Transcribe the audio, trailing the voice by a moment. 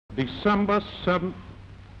December 7th,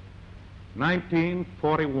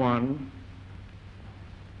 1941,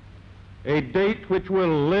 a date which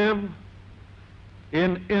will live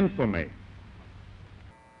in infamy.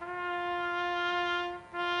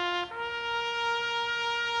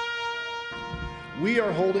 We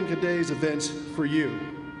are holding today's events for you.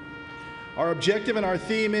 Our objective and our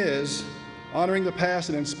theme is honoring the past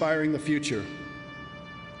and inspiring the future.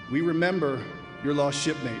 We remember your lost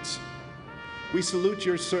shipmates. We salute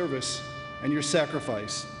your service and your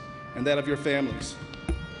sacrifice and that of your families.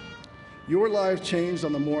 Your lives changed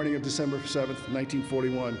on the morning of December 7th,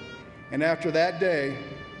 1941, and after that day,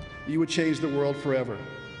 you would change the world forever.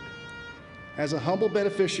 As a humble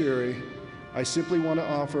beneficiary, I simply want to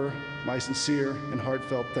offer my sincere and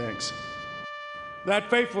heartfelt thanks. That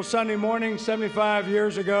fateful Sunday morning, 75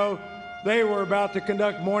 years ago, they were about to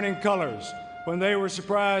conduct morning colors when they were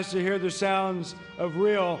surprised to hear the sounds of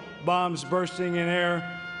real bombs bursting in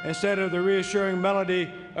air instead of the reassuring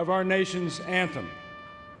melody of our nation's anthem.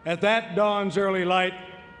 At that dawn's early light,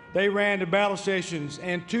 they ran to battle stations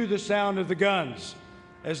and to the sound of the guns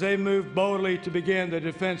as they moved boldly to begin the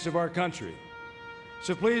defense of our country.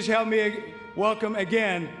 So please help me welcome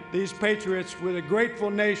again these patriots with a grateful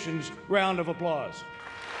nation's round of applause.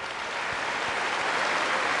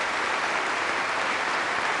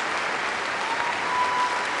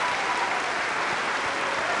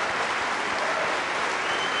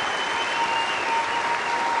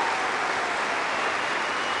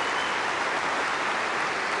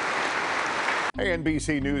 Hey,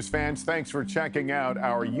 NBC News fans, thanks for checking out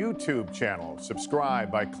our YouTube channel.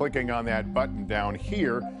 Subscribe by clicking on that button down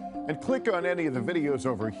here and click on any of the videos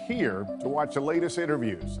over here to watch the latest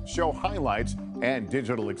interviews, show highlights, and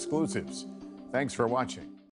digital exclusives. Thanks for watching.